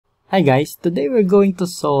Hi guys, today we're going to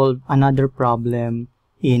solve another problem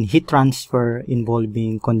in heat transfer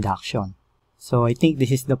involving conduction. So I think this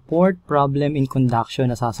is the fourth problem in conduction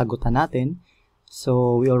na sasagutan natin.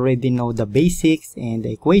 So we already know the basics and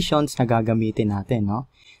the equations na gagamitin natin, no?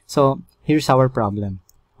 So here's our problem.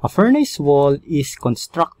 A furnace wall is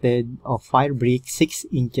constructed of fire brick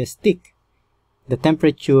 6 inches thick. The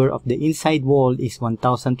temperature of the inside wall is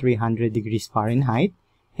 1,300 degrees Fahrenheit.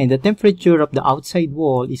 And the temperature of the outside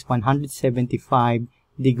wall is 175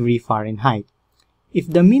 degrees Fahrenheit. If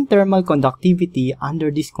the mean thermal conductivity under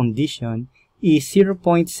this condition is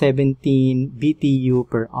 0.17 BTU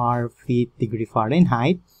per hour feet degree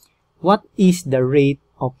Fahrenheit, what is the rate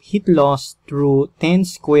of heat loss through 10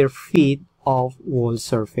 square feet of wall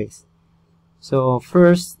surface? So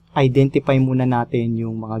first, identify muna natin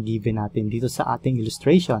yung mga given natin dito sa ating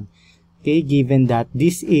illustration. Okay, given that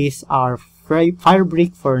this is our fire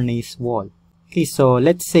brick furnace wall. Okay, so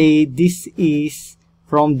let's say this is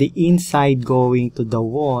from the inside going to the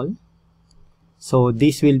wall. So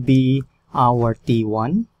this will be our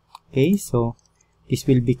T1. Okay, so this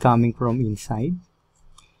will be coming from inside.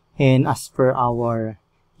 And as per our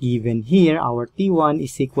given here, our T1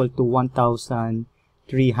 is equal to 1,300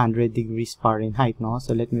 degrees Fahrenheit. No?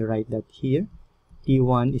 So let me write that here.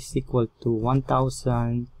 T1 is equal to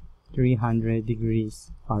 1,300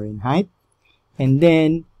 degrees Fahrenheit. And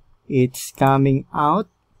then it's coming out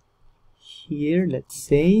here, let's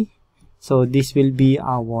say. So this will be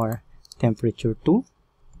our temperature 2.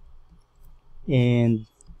 And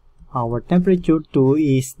our temperature 2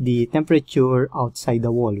 is the temperature outside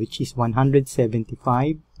the wall, which is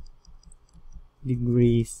 175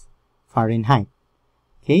 degrees Fahrenheit.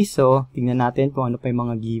 Okay, so tingnan natin kung ano pa yung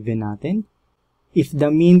mga given natin. If the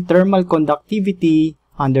mean thermal conductivity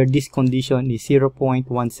under this condition is 0.17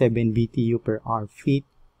 BTU per hour feet,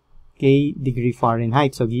 K degree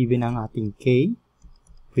Fahrenheit. So, given ang ating K,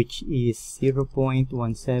 which is 0.17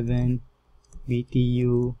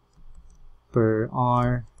 BTU per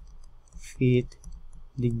hour feet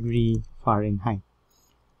degree Fahrenheit.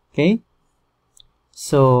 Okay?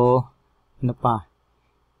 So, ano pa?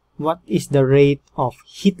 What is the rate of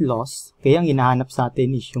heat loss? Kaya ang hinahanap sa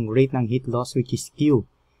atin is yung rate ng heat loss, which is Q,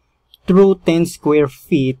 through 10 square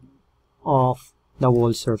feet of the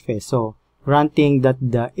wall surface. So, granting that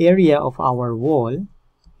the area of our wall,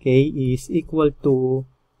 okay, is equal to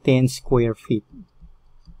 10 square feet.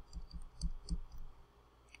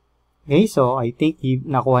 Okay, so I think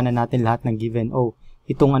nakuha na natin lahat ng given. Oh,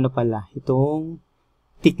 itong ano pala, itong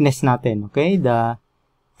thickness natin, okay? The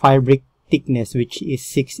fire brick thickness, which is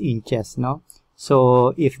 6 inches, no?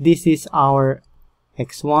 So, if this is our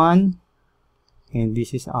X1, and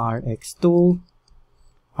this is our X2.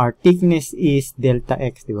 Our thickness is delta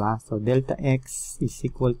X, diba? So, delta X is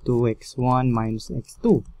equal to X1 minus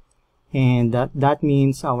X2. And that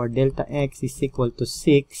means our delta X is equal to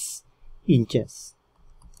 6 inches.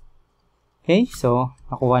 Okay? So,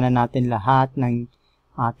 nakuha na natin lahat ng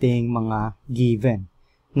ating mga given.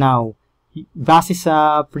 Now, base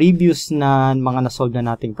sa previous na mga nasolve na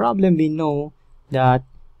nating problem, we know that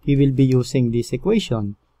we will be using this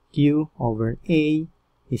equation. Q over A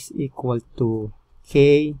is equal to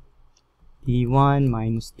K T1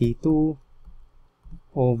 minus T2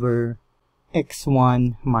 over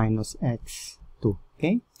X1 minus X2.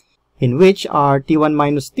 Okay? In which our T1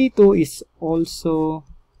 minus T2 is also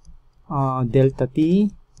delta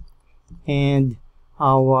T, and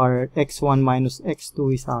our X1 minus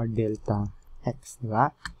X2 is our delta X.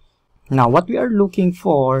 Diba? Now, what we are looking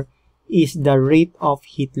for is the rate of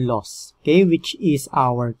heat loss, okay, which is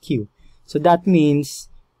our Q. So that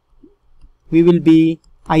means we will be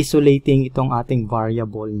isolating itong ating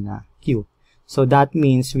variable na Q. So that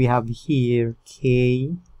means we have here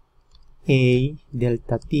K A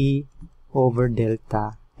delta T over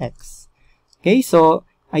delta X. Okay, so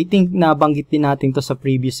I think nabanggit din natin to sa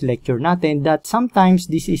previous lecture natin that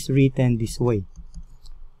sometimes this is written this way.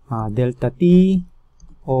 Delta T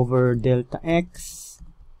over delta X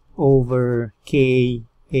over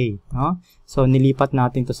KA. No? So, nilipat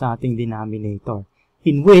natin to sa ating denominator.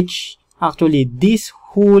 In which, actually, this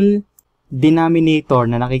whole denominator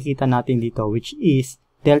na nakikita natin dito, which is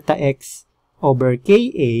delta X over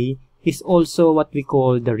KA, is also what we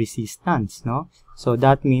call the resistance. No? So,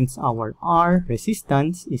 that means our R,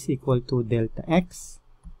 resistance, is equal to delta X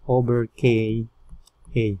over KA.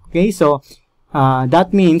 Okay, so,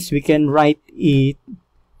 that means we can write it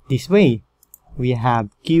this way. We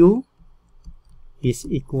have Q is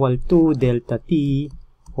equal to delta T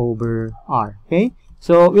over R. Okay?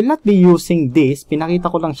 So, we'll not be using this. Pinakita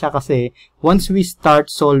ko lang siya kasi once we start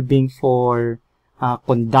solving for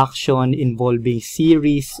conduction involving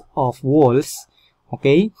series of walls.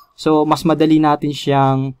 Okay? So, mas madali natin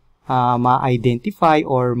siyang ma-identify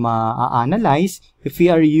or ma-analyze if we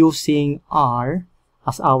are using R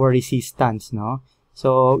as our resistance, no?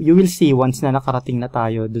 So, you will see once na nakarating na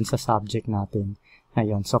tayo dun sa subject natin.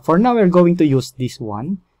 Ayun. So, for now, we're going to use this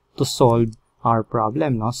one to solve our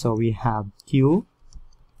problem, no? So, we have Q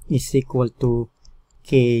is equal to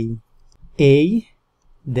K A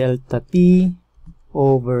delta T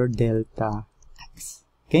over delta X.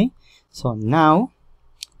 Okay? So, now,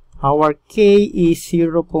 our K is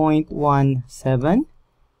 0.17,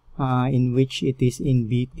 in which it is in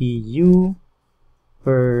BTU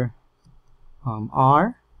per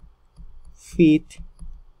R, feet,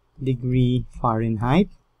 degree, Fahrenheit.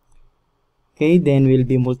 Okay, then we'll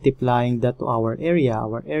be multiplying that to our area.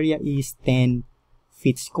 Our area is 10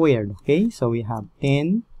 feet squared. Okay, so we have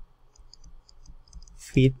 10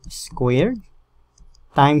 feet squared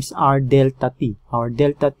times our delta T. Our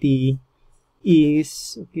delta T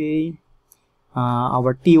is, okay,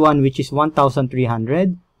 our T1, which is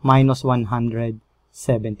 1,300 minus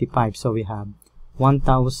 175. So we have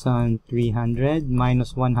 1,300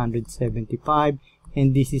 minus 175,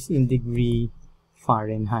 and this is in degree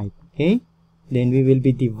Fahrenheit. Okay, then we will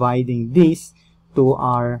be dividing this to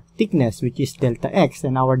our thickness, which is delta X,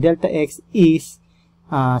 and our delta X is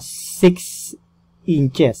 6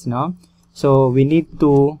 inches, no? So we need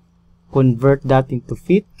to convert that into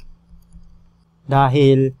feet,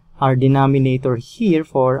 dahil our denominator here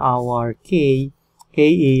for our K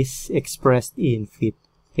is expressed in feet.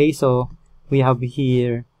 Okay, so we have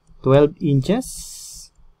here 12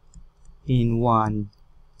 inches in 1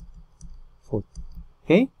 foot.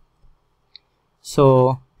 Okay,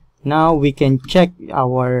 so now we can check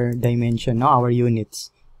our dimension, no, our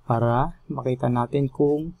units, para makita natin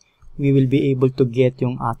kung we will be able to get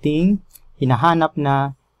yung ating hinahanap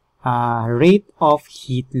na rate of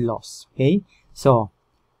heat loss. Okay, so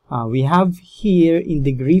we have here in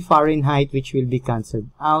degree Fahrenheit, which will be cancelled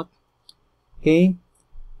out. Okay,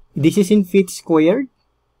 this is in feet squared,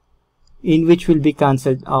 in which will be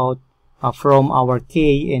cancelled out from our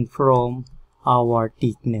K and from our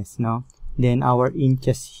thickness, no? Then our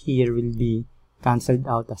inches here will be cancelled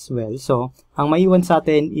out as well. So, ang maiwan sa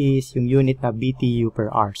atin is yung unit na BTU per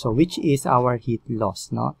R. So, which is our heat loss,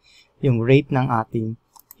 no? Yung rate ng ating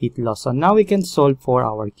heat loss. So, now we can solve for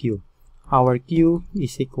our Q. Our Q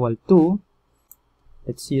is equal to,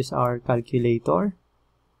 let's use our calculator.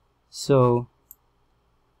 So,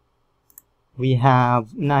 we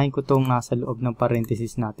have, unahin ko itong nasa loob ng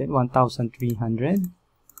parenthesis natin, 1,300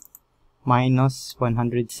 minus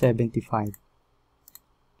 175.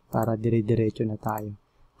 Para dire-diretso na tayo.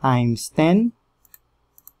 Times 10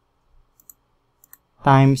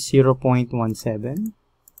 times 0.17.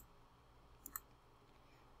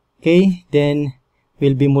 Okay, then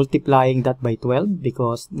we'll be multiplying that by 12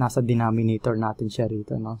 because nasa denominator natin siya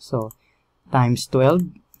rito, no? So, times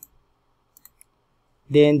 12,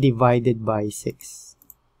 then divided by 6.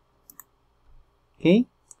 Okay,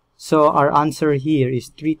 so our answer here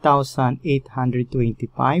is 3,825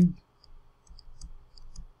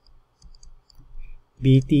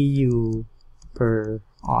 BTU per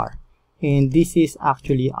R. And this is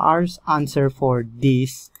actually our answer for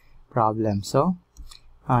this problem. So,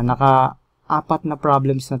 naka-apat na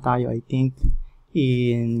problems na tayo, I think,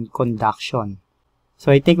 in conduction. So,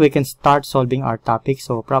 I think we can start solving our topic.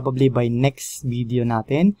 So, probably by next video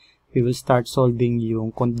natin, we will start solving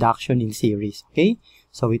yung conduction in series. Okay?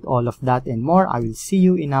 So, with all of that and more, I will see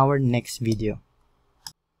you in our next video.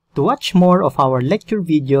 To watch more of our lecture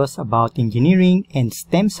videos about engineering and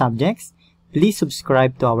STEM subjects, please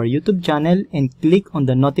subscribe to our YouTube channel and click on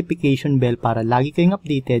the notification bell para lagi kayong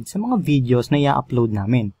updated sa mga videos na i-upload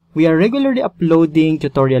namin. We are regularly uploading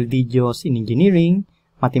tutorial videos in engineering,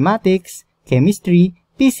 mathematics, chemistry,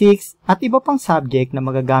 physics, at iba pang subject na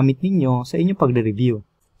magagamit ninyo sa inyong pagre-review.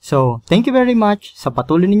 So, thank you very much sa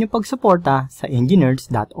patuloy ninyong pagsuporta sa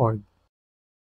engineers.org.